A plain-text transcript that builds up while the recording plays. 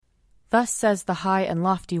Thus says the high and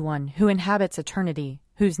lofty one, who inhabits eternity,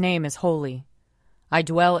 whose name is holy. I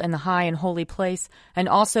dwell in the high and holy place, and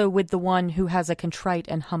also with the one who has a contrite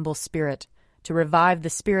and humble spirit, to revive the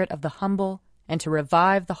spirit of the humble, and to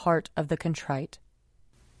revive the heart of the contrite.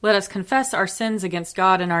 Let us confess our sins against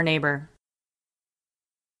God and our neighbor.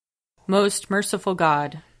 Most merciful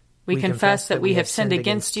God, we confess that we have sinned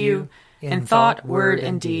against you in thought, word,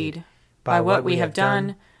 and deed, by what we have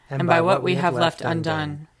done, and by what we have left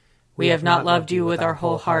undone. We have not loved you with our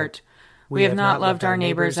whole heart. We have not loved our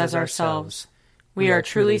neighbors as ourselves. We are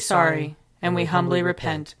truly sorry, and we humbly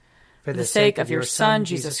repent. For the sake of your Son,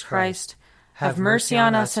 Jesus Christ, have mercy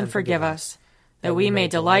on us and forgive us, that we may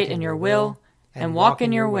delight in your will and walk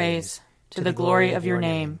in your ways, to the glory of your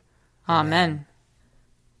name. Amen.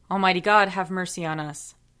 Almighty God, have mercy on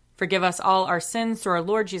us. Forgive us all our sins through our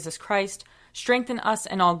Lord Jesus Christ. Strengthen us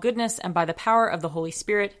in all goodness, and by the power of the Holy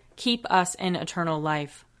Spirit, keep us in eternal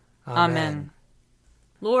life. Amen.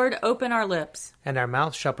 Lord, open our lips, and our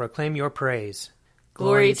mouth shall proclaim your praise.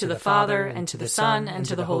 Glory to the Father, and to the Son, and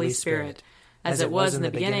to the Holy Spirit, as it was in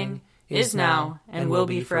the beginning, is now, and will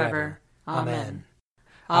be forever. Amen.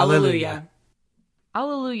 Alleluia.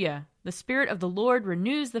 Alleluia. The Spirit of the Lord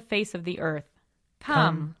renews the face of the earth.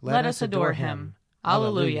 Come, let us adore him.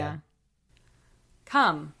 Alleluia.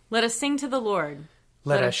 Come, let us sing to the Lord.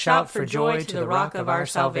 Let us shout for joy to the rock of our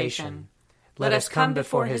salvation. Let us come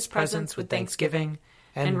before his presence with thanksgiving,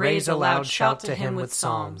 and raise a loud shout to him with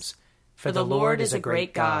psalms. For the Lord is a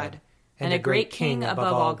great God, and a great King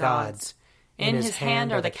above all gods. In his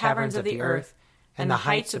hand are the caverns of the earth, and the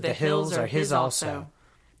heights of the hills are his also.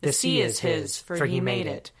 The sea is his, for he made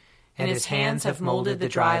it, and his hands have molded the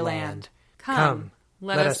dry land. Come,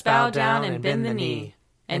 let us bow down and bend the knee,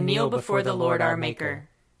 and kneel before the Lord our Maker.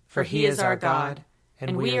 For he is our God,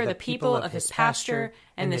 and we are the people of his pasture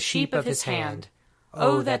and the sheep of his hand.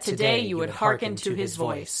 Oh, that today you would hearken to his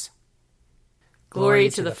voice. Glory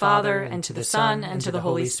to the Father, and to the Son, and to the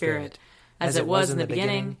Holy Spirit, as it was in the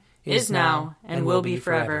beginning, is now, and will be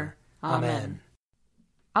forever. Amen.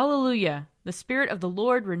 Alleluia. The Spirit of the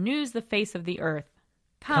Lord renews the face of the earth.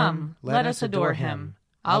 Come, let us adore him.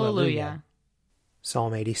 Alleluia.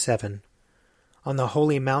 Psalm 87. On the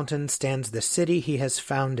holy mountain stands the city he has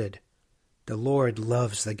founded. The Lord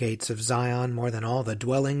loves the gates of Zion more than all the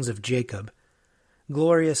dwellings of Jacob.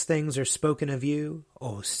 Glorious things are spoken of you,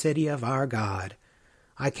 O city of our God.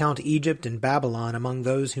 I count Egypt and Babylon among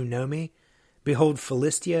those who know me. Behold,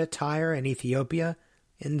 Philistia, Tyre, and Ethiopia,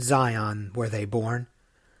 in Zion were they born.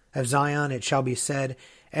 Of Zion it shall be said,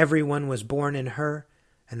 every one was born in her,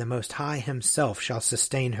 and the Most High himself shall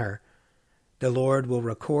sustain her. The Lord will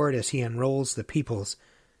record as he enrolls the peoples.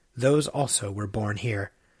 Those also were born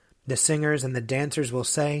here. The singers and the dancers will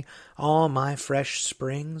say, all my fresh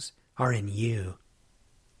springs are in you.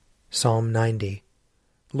 Psalm 90.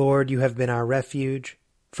 Lord, you have been our refuge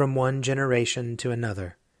from one generation to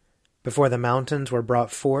another. Before the mountains were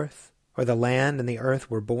brought forth, or the land and the earth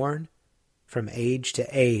were born, from age to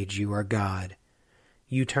age you are God.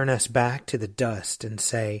 You turn us back to the dust and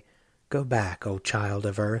say, go back, O child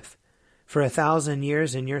of earth. For 1,000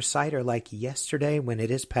 years in your sight are like yesterday when it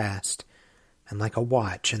is past, and like a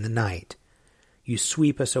watch in the night. You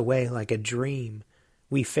sweep us away like a dream.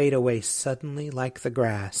 We fade away suddenly like the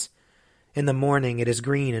grass. In the morning it is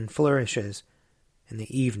green and flourishes. In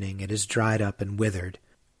the evening it is dried up and withered.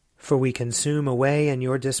 For we consume away in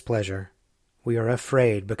your displeasure. We are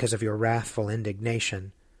afraid because of your wrathful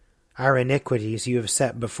indignation. Our iniquities you have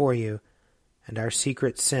set before you, and our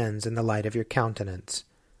secret sins in the light of your countenance.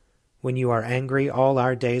 When you are angry, all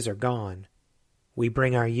our days are gone. We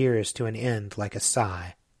bring our years to an end like a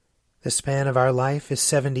sigh. The span of our life is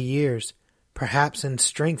 70 years, perhaps in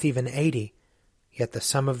strength even 80. Yet the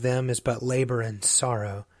sum of them is but labor and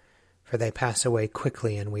sorrow, for they pass away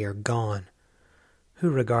quickly and we are gone. Who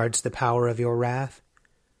regards the power of your wrath?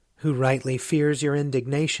 Who rightly fears your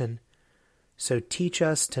indignation? So teach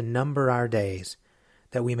us to number our days,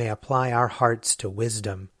 that we may apply our hearts to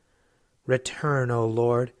wisdom. Return, O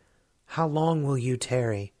Lord. How long will you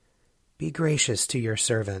tarry? Be gracious to your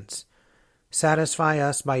servants. Satisfy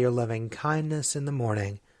us by your loving kindness in the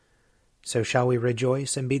morning. So shall we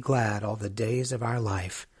rejoice and be glad all the days of our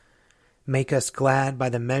life. Make us glad by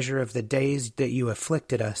the measure of the days that you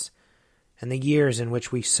afflicted us, and the years in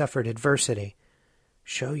which we suffered adversity.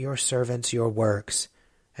 Show your servants your works,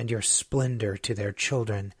 and your splendor to their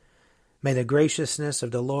children. May the graciousness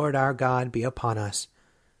of the Lord our God be upon us.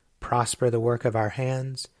 Prosper the work of our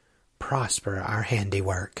hands. Prosper our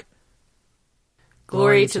handiwork.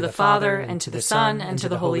 Glory to the Father, and to the Son, and to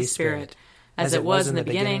the Holy Spirit, as it was in the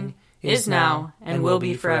beginning, is now, and will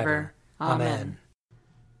be forever. Amen.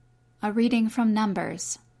 A reading from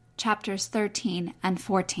Numbers, chapters 13 and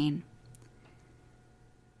 14.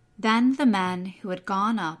 Then the men who had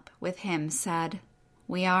gone up with him said,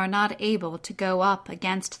 "We are not able to go up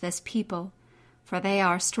against this people, for they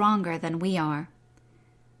are stronger than we are."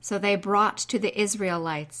 So they brought to the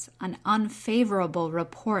Israelites an unfavorable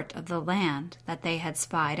report of the land that they had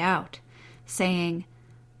spied out, saying,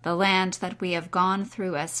 "The land that we have gone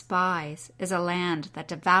through as spies is a land that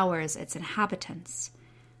devours its inhabitants,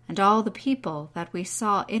 and all the people that we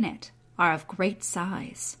saw in it are of great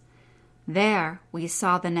size. There we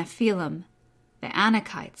saw the Nephilim, the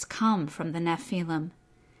Anakites come from the Nephilim,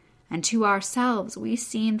 and to ourselves we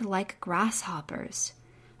seemed like grasshoppers,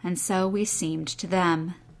 and so we seemed to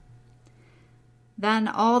them." Then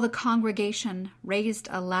all the congregation raised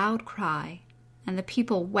a loud cry, and the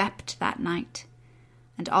people wept that night.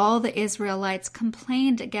 And all the Israelites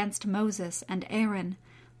complained against Moses and Aaron.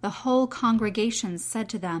 The whole congregation said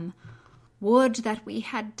to them, "Would that we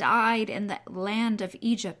had died in the land of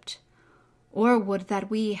Egypt, or would that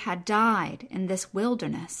we had died in this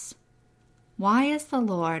wilderness. Why is the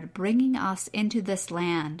Lord bringing us into this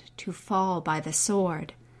land to fall by the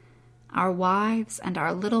sword? Our wives and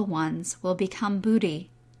our little ones will become booty.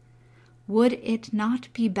 Would it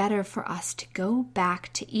not be better for us to go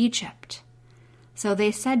back to Egypt?" So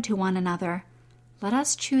they said to one another, "Let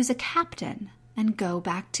us choose a captain and go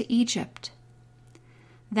back to Egypt."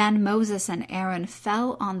 Then Moses and Aaron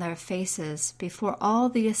fell on their faces before all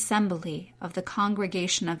the assembly of the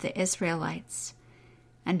congregation of the Israelites.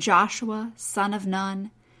 And Joshua, son of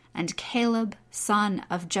Nun, and Caleb, son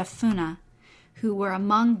of Jephunneh, who were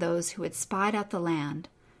among those who had spied out the land,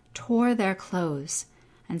 tore their clothes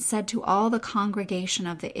and said to all the congregation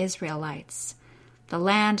of the Israelites, "The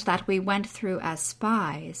land that we went through as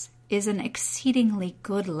spies is an exceedingly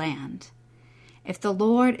good land. If the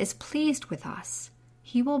Lord is pleased with us,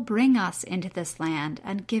 he will bring us into this land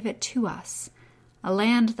and give it to us, a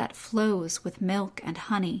land that flows with milk and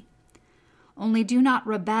honey. Only do not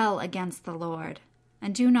rebel against the Lord,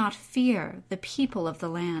 and do not fear the people of the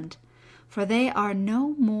land, for they are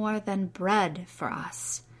no more than bread for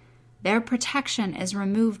us. Their protection is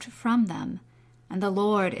removed from them, and the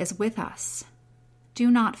Lord is with us. Do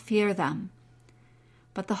not fear them."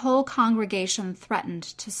 But the whole congregation threatened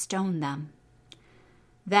to stone them.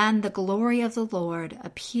 Then the glory of the Lord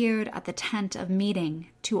appeared at the tent of meeting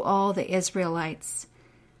to all the Israelites.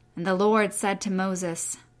 And the Lord said to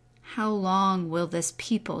Moses, "How long will this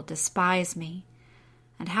people despise me?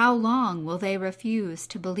 And how long will they refuse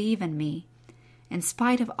to believe in me, in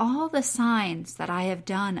spite of all the signs that I have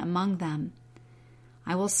done among them?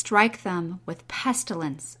 I will strike them with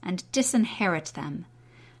pestilence and disinherit them,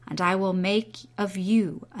 and I will make of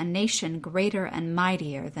you a nation greater and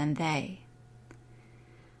mightier than they."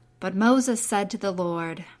 But Moses said to the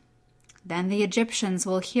Lord, "Then the Egyptians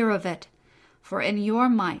will hear of it, for in your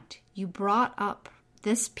might you brought up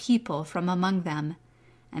this people from among them,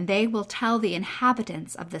 and they will tell the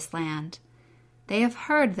inhabitants of this land, 'They have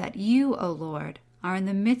heard that you, O Lord, are in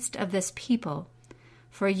the midst of this people,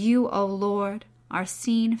 for you, O Lord, are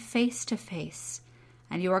seen face to face,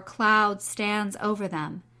 and your cloud stands over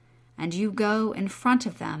them, and you go in front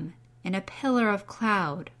of them in a pillar of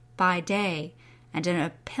cloud by day and in a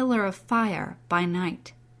pillar of fire by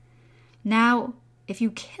night. Now, if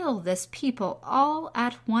you kill this people all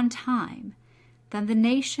at one time, then the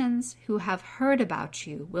nations who have heard about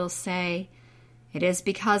you will say, "It is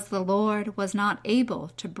because the Lord was not able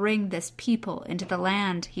to bring this people into the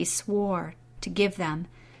land he swore to give them,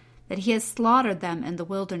 that he has slaughtered them in the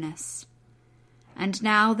wilderness. And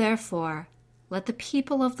now, therefore, let the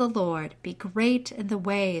people of the Lord be great in the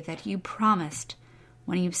way that you promised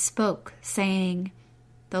when you spoke, saying,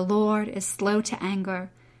 'The Lord is slow to anger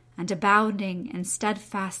and abounding in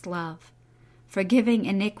steadfast love, forgiving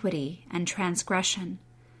iniquity and transgression,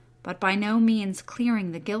 but by no means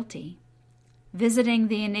clearing the guilty, visiting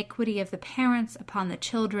the iniquity of the parents upon the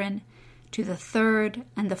children to the third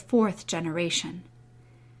and the fourth generation.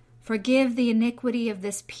 Forgive the iniquity of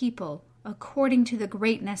this people according to the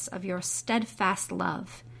greatness of your steadfast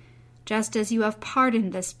love, just as you have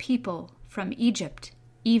pardoned this people from Egypt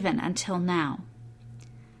even until now.'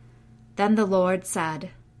 Then the Lord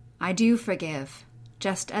said, 'I do forgive,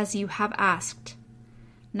 just as you have asked.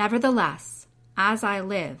 Nevertheless, as I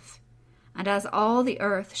live, and as all the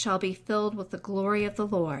earth shall be filled with the glory of the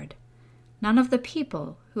Lord, none of the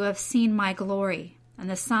people who have seen my glory and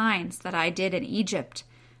the signs that I did in Egypt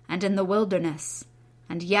and in the wilderness,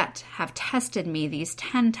 and yet have tested me these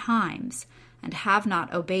 10 times and have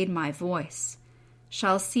not obeyed my voice,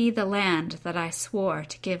 shall see the land that I swore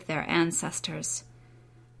to give their ancestors.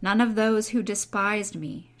 None of those who despised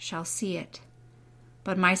me shall see it.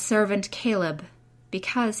 But my servant Caleb,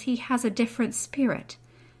 because he has a different spirit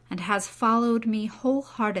and has followed me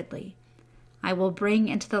wholeheartedly, I will bring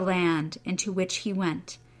into the land into which he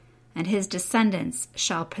went, and his descendants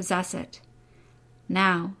shall possess it.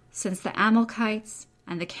 Now, since the Amalekites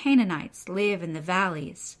and the Canaanites live in the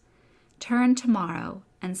valleys, turn tomorrow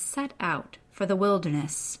and set out for the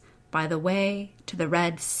wilderness by the way to the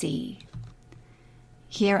Red Sea."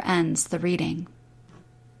 Here ends the reading.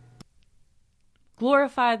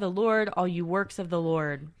 Glorify the Lord, all you works of the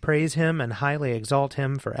Lord. Praise him and highly exalt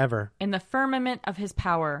him forever. In the firmament of his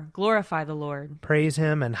power, glorify the Lord. Praise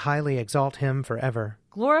him and highly exalt him forever.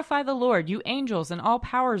 Glorify the Lord, you angels and all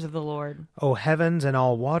powers of the Lord. O heavens and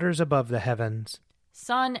all waters above the heavens.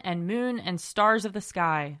 Sun and moon and stars of the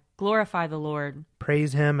sky, glorify the Lord.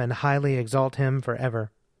 Praise him and highly exalt him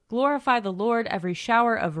forever. Glorify the Lord, every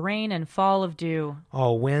shower of rain and fall of dew.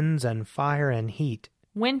 All winds and fire and heat.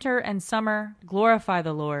 Winter and summer, glorify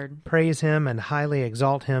the Lord. Praise him and highly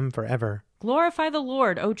exalt him forever. Glorify the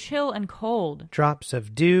Lord, O chill and cold. Drops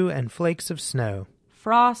of dew and flakes of snow.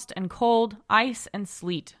 Frost and cold, ice and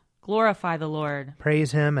sleet, glorify the Lord.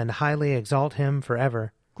 Praise him and highly exalt him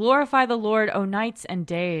forever. Glorify the Lord, O nights and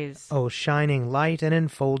days. O shining light and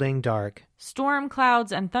enfolding dark. Storm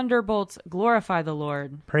clouds and thunderbolts, glorify the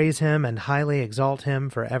Lord. Praise him and highly exalt him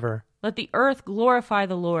forever. Let the earth glorify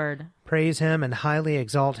the Lord. Praise him and highly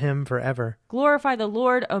exalt him forever. Glorify the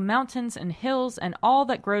Lord, O mountains and hills, and all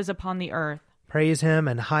that grows upon the earth. Praise him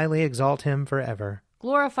and highly exalt him forever.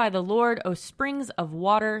 Glorify the Lord, O springs of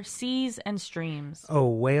water, seas and streams. O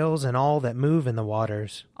whales and all that move in the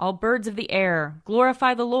waters. All birds of the air,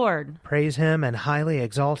 glorify the Lord. Praise him and highly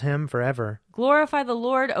exalt him forever. Glorify the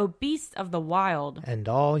Lord, O beasts of the wild. And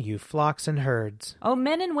all you flocks and herds. O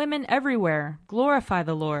men and women everywhere, glorify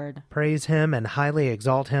the Lord. Praise him and highly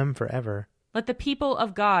exalt him forever. Let the people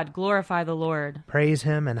of God glorify the Lord. Praise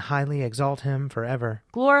him and highly exalt him forever.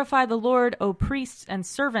 Glorify the Lord, O priests and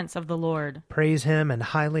servants of the Lord. Praise him and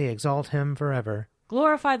highly exalt him forever.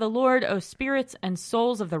 Glorify the Lord, O spirits and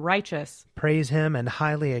souls of the righteous. Praise him and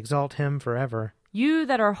highly exalt him forever. You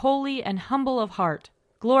that are holy and humble of heart,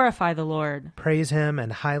 glorify the Lord. Praise him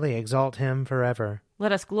and highly exalt him forever.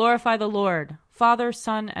 Let us glorify the Lord, Father,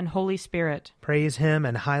 Son, and Holy Spirit. Praise him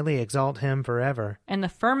and highly exalt him forever. In the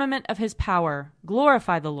firmament of his power,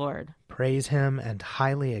 glorify the Lord. Praise him and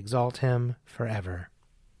highly exalt him forever.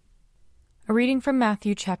 A reading from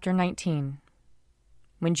Matthew chapter 19.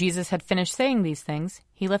 When Jesus had finished saying these things,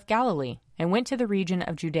 he left Galilee and went to the region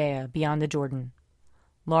of Judea beyond the Jordan.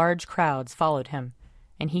 Large crowds followed him,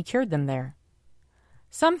 and he cured them there.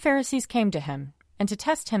 Some Pharisees came to him, and to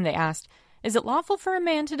test him they asked, "Is it lawful for a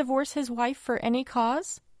man to divorce his wife for any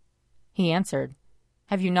cause?" He answered,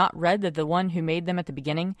 "Have you not read that the one who made them at the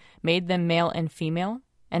beginning made them male and female,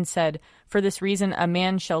 and said, 'For this reason a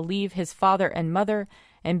man shall leave his father and mother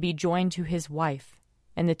and be joined to his wife,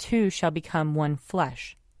 and the two shall become one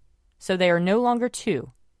flesh.' So they are no longer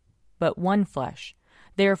two, but one flesh.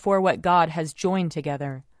 Therefore what God has joined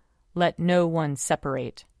together, let no one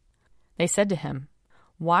separate." They said to him,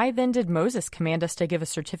 "Why then did Moses command us to give a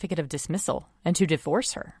certificate of dismissal and to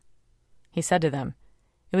divorce her?" He said to them,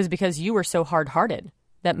 "It was because you were so hard-hearted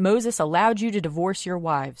that Moses allowed you to divorce your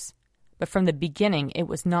wives. But from the beginning it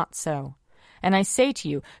was not so. And I say to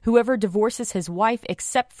you, whoever divorces his wife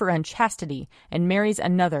except for unchastity and marries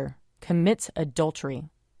another commits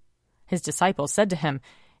adultery." His disciples said to him,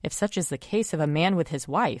 "If such is the case of a man with his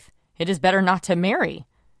wife, it is better not to marry."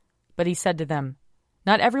 But he said to them,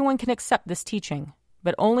 "Not everyone can accept this teaching,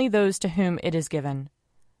 but only those to whom it is given.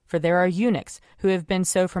 For there are eunuchs who have been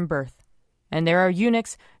so from birth, and there are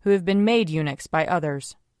eunuchs who have been made eunuchs by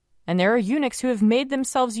others, and there are eunuchs who have made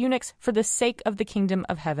themselves eunuchs for the sake of the kingdom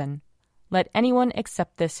of heaven. Let anyone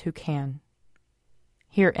accept this who can."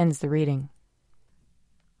 Here ends the reading.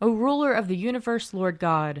 O ruler of the universe, Lord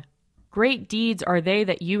God, great deeds are they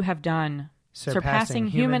that you have done, surpassing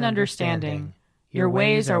human understanding. Your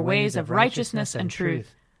ways are ways of righteousness and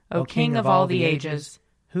truth, O King of all the ages.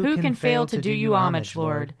 Who can fail to do you homage,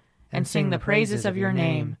 Lord, and sing the praises of your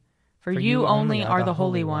name? For you only are the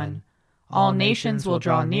Holy One. All nations will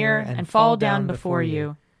draw near and fall down before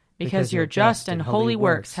you, because your just and holy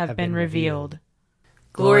works have been revealed.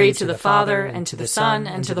 Glory to the Father, and to the Son,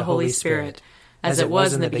 and to the Holy Spirit, as it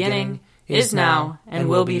was in the beginning, is now, and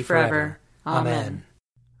will be forever. Amen.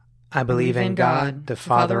 I believe in God, the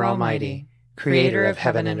Father Almighty, creator of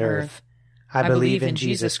heaven and earth. I believe in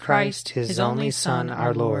Jesus Christ, his only Son,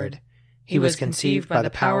 our Lord. He was conceived by the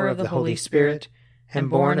power of the Holy Spirit and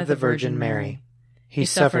born of the Virgin Mary. He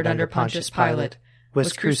suffered under Pontius Pilate,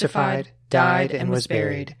 was crucified, died, and was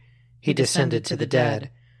buried. He descended to the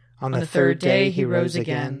dead. On the third day he rose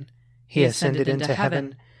again. He ascended into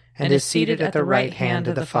heaven, and is seated at the right hand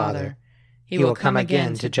of the Father. He will come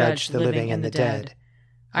again to judge the living and the dead.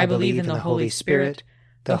 I believe in the Holy Spirit,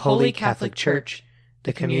 the Holy Catholic Church,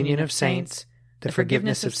 the communion of saints, the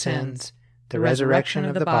forgiveness of sins, the resurrection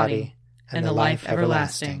of the body, and the life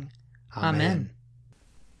everlasting. Amen.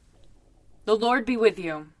 The Lord be with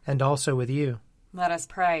you. And also with you. Let us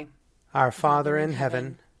pray. Our Father in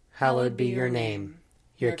heaven, hallowed be your name.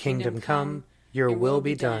 Your kingdom come, your will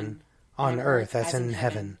be done, on earth as in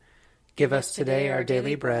heaven. Give us today our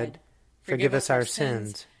daily bread. Forgive us our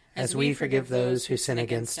sins, as we forgive those who sin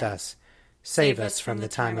against us. Save us from the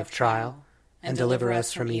time of trial, and deliver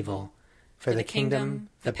us from evil. For the kingdom,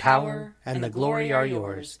 the power, and the glory are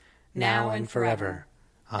yours, now and forever.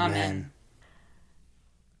 Amen.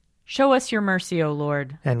 Show us your mercy, O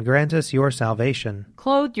Lord. And grant us your salvation.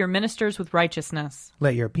 Clothe your ministers with righteousness.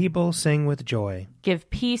 Let your people sing with joy. Give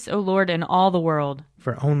peace, O Lord, in all the world.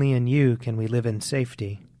 For only in you can we live in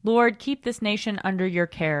safety. Lord, keep this nation under your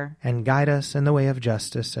care. And guide us in the way of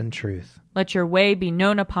justice and truth. Let your way be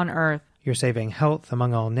known upon earth. Your saving health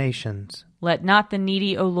among all nations. Let not the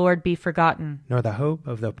needy, O Lord, be forgotten. Nor the hope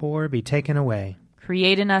of the poor be taken away.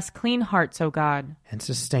 Create in us clean hearts, O God. And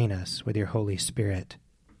sustain us with your Holy Spirit.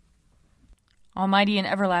 Almighty and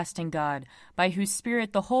everlasting God, by whose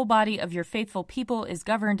Spirit the whole body of your faithful people is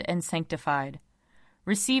governed and sanctified,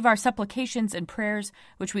 receive our supplications and prayers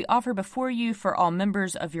which we offer before you for all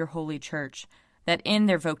members of your holy church, that in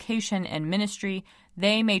their vocation and ministry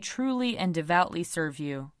they may truly and devoutly serve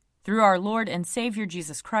you. Through our Lord and Savior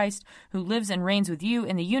Jesus Christ, who lives and reigns with you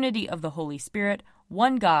in the unity of the Holy Spirit,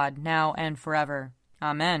 one God, now and forever.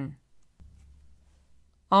 Amen.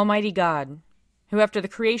 Almighty God, who after the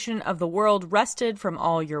creation of the world rested from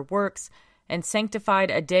all your works, and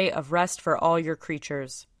sanctified a day of rest for all your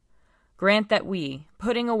creatures, grant that we,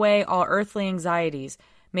 putting away all earthly anxieties,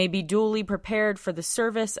 may be duly prepared for the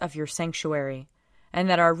service of your sanctuary, and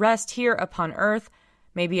that our rest here upon earth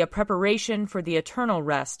may be a preparation for the eternal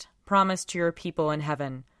rest promised to your people in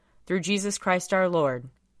heaven, through Jesus Christ our Lord.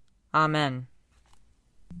 Amen.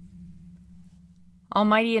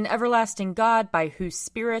 Almighty and everlasting God, by whose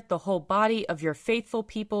Spirit the whole body of your faithful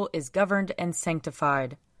people is governed and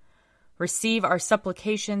sanctified, receive our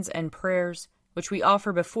supplications and prayers, which we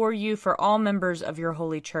offer before you for all members of your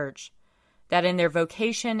holy church, that in their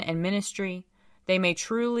vocation and ministry they may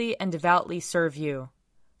truly and devoutly serve you.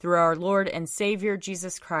 Through our Lord and Savior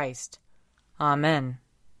Jesus Christ. Amen.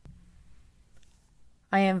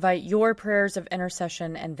 I invite your prayers of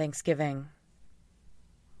intercession and thanksgiving.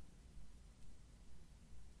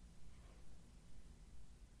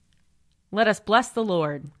 Let us bless the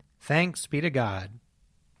Lord. Thanks be to God.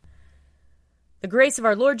 The grace of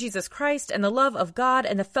our Lord Jesus Christ and the love of God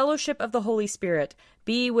and the fellowship of the Holy Spirit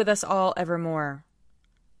be with us all evermore.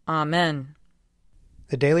 Amen.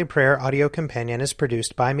 The Daily Prayer audio companion is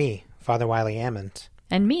produced by me, Father Wiley Ammons.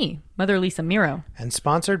 And me, Mother Lisa Miro. And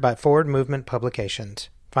sponsored by Forward Movement Publications.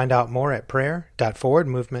 Find out more at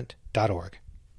prayer.forwardmovement.org.